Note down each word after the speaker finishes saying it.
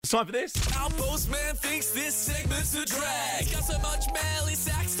time for this. Our postman thinks this segment's a drag. Got so much mail, his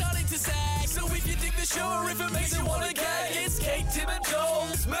sack's starting to sag. So if you dig the show or if it makes you want to gag, it's Kate, Tim and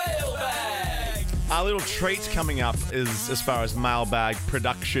Joel's Mailbag. Our little treat coming up is as far as Mailbag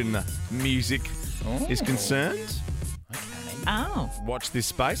production music is concerned. Oh. Watch this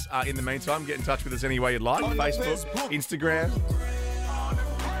space. In the meantime, get in touch with us any way you'd like. Facebook, Instagram,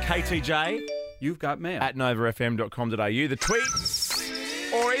 KTJ. You've got mail. At novafm.com.au. The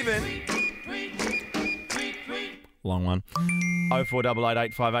tweets, or even long one,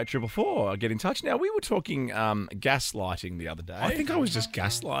 0488858444. Get in touch. Now, we were talking gaslighting the other day. I think I was just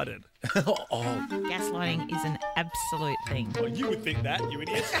gaslighted. Gaslighting is an absolute thing. Oh, you would think that, you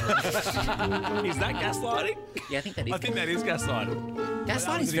idiot. Is that gaslighting? Yeah, I think that is. I think that is gaslighting.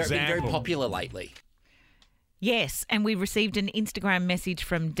 Gaslighting's been very popular lately. Yes, and we received an Instagram message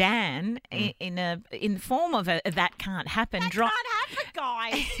from Dan in the form of a "that can't happen." That can't happen,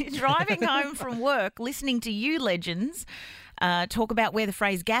 guys. Driving home from work, listening to you legends talk about where the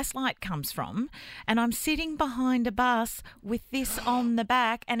phrase gaslight comes from, and I'm sitting behind a bus with this on the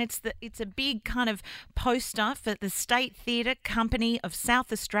back, and it's a big kind of poster for the State Theatre Company of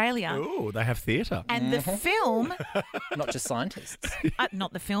South Australia. Oh, they have theatre. And the film, not just scientists.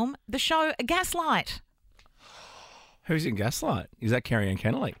 Not the film, the show Gaslight. Who's in Gaslight? Is that Carrie Ann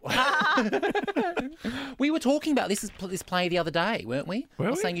Kennelly? We were talking about this play the other day, weren't we?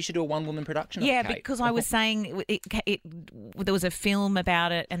 I was saying you should do a one-woman production of it, Kate. Because I was saying there was a film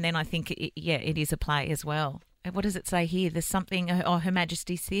about it, and then I think, it is a play as well. What does it say here? There's something, Her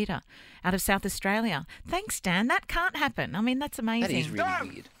Majesty's Theatre out of South Australia. Thanks, Dan. That can't happen. I mean, that's amazing. That is really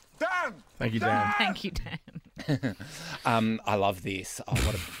weird. Dan! Thank you, Dan. Thank you, Dan. I love this.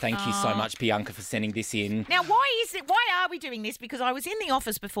 Thank you so much, Bianca, for sending this in. Now, why are we doing this? Because I was in the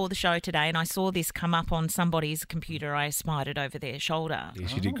office before the show today and I saw this come up on somebody's computer. I spied it over their shoulder.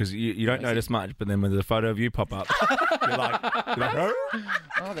 Yes, you did, because you don't notice much, but then when the photo of you pop up, you're like oh?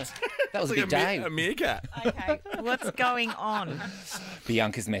 Oh, that was a big day. A meerkat. Okay, what's going on?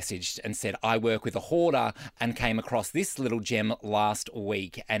 Bianca's messaged and said, I work with a hoarder and came across this little gem last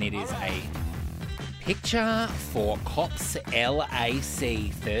week, and it is a picture for Cops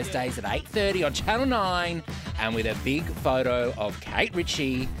LAC, Thursdays at 8:30 on Channel 9, and with a big photo of Kate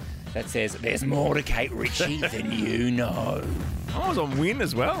Ritchie that says, there's more to Kate Ritchie than you know. I was on Win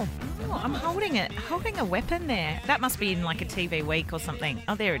as well. Oh, I'm holding a weapon there. That must be in like a TV week or something.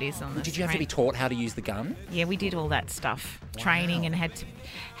 Oh, there it is on the Did you have to be taught how to use the gun? Yeah, we did all that stuff. Wow. Training, and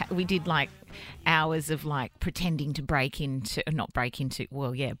we did like hours of like pretending to break into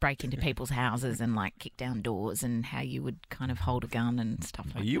people's houses and like kick down doors, and how you would kind of hold a gun and stuff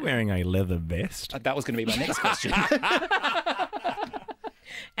like that. Are you wearing a leather vest? That was going to be my next question.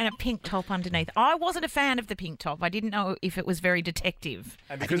 And a pink top underneath. I wasn't a fan of the pink top. I didn't know if it was very detective.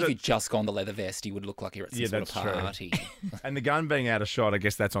 And because if you'd just gone the leather vest, you would look like you're at some sort of party. And the gun being out of shot, I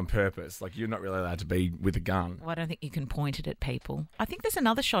guess that's on purpose. Like, you're not really allowed to be with a gun. Well, I don't think you can point it at people. I think there's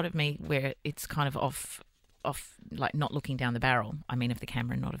another shot of me where it's kind of off, like not looking down the barrel. I mean, of the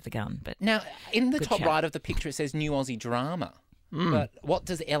camera, not of the gun. But now, in the top right of the picture, it says New Aussie Drama. But what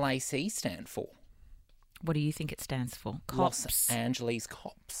does LAC stand for? What do you think it stands for? Cops. Los Angeles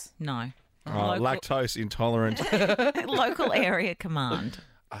Cops. No. Lactose intolerant. Local area command.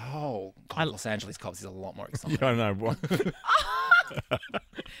 Oh, God, Los Angeles Cops is a lot more exciting. I don't know.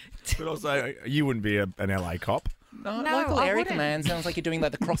 But also, you wouldn't be an LA cop. No, local area command sounds like you're doing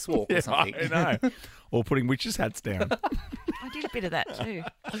like the crosswalk or something. I know. Or putting witches' hats down. I did a bit of that too.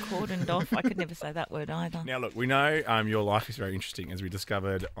 Cordoned off. I could never say that word either. Now, look, we know your life is very interesting, as we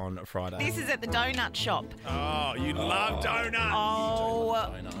discovered on Friday. This is at the donut shop. Oh, you love donuts. Oh,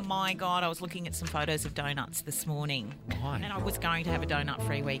 my God. I was looking at some photos of donuts this morning. Why? And I was going to have a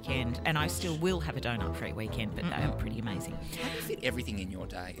donut-free weekend, and I still will have a donut-free weekend, but they are pretty amazing. How do you fit everything in your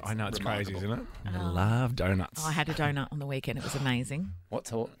day? I know, it's crazy, isn't it? I love donuts. I had a donut on the weekend. It was amazing. What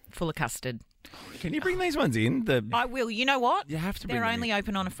sort? Full of custard. Can you bring these ones in? I will. You know what? You have to bring They're them only in.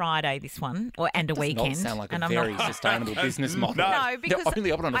 open on a Friday, this one, and a weekend. Does not sound like and a very sustainable business model. No, because they're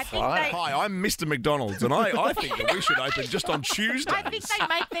only open on a Friday. Hi, I'm Mr. McDonald's, and I think that we should open just on Tuesdays. I think they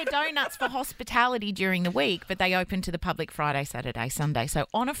make their donuts for hospitality during the week, but they open to the public Friday, Saturday, Sunday. So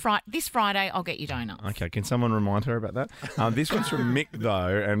on this Friday, I'll get you donuts. Okay, can someone remind her about that? This one's from Mick, though,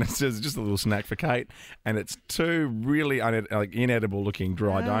 and it says just a little snack for Kate, and it's two really inedible-looking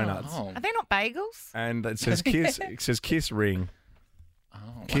dry donuts. Oh. Are they not bagels? And it says kiss. It says kiss ring.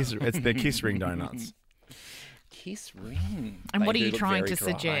 Oh, kiss. Wow. They're kiss ring donuts. kiss ring. And They what are do you look trying very to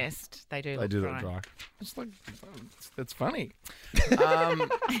dry. suggest? They do They look do dry. look dry. It's like, that's funny.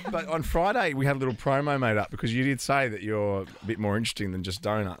 But on Friday, we had a little promo made up because you did say that you're a bit more interesting than just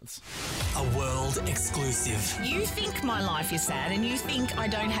donuts. A world exclusive. You think my life is sad and you think I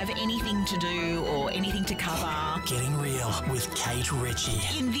don't have anything to do or anything to cover. Getting Real with Kate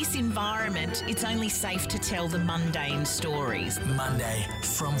Ritchie. In this environment, it's only safe to tell the mundane stories. Monday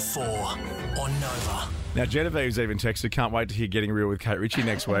from 4 on Nova. Now, Genevieve's even texted, can't wait to hear Getting Real with Kate Ritchie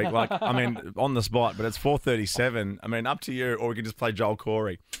next week. Like, I mean, on the spot, but it's 4:37. I mean, up to you, or we can just play Joel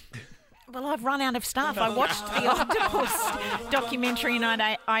Corey. Well, I've run out of stuff. I watched the octopus documentary and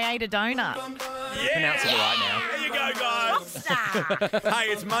I ate a donut. Pronounce it right now. There you go, guys.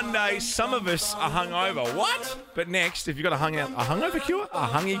 Hey, it's Monday. Some of us are hungover. What? But next, if you've got a hungover cure, a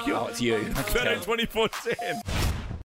hungy cure, Oh, it's you. 13 24 10.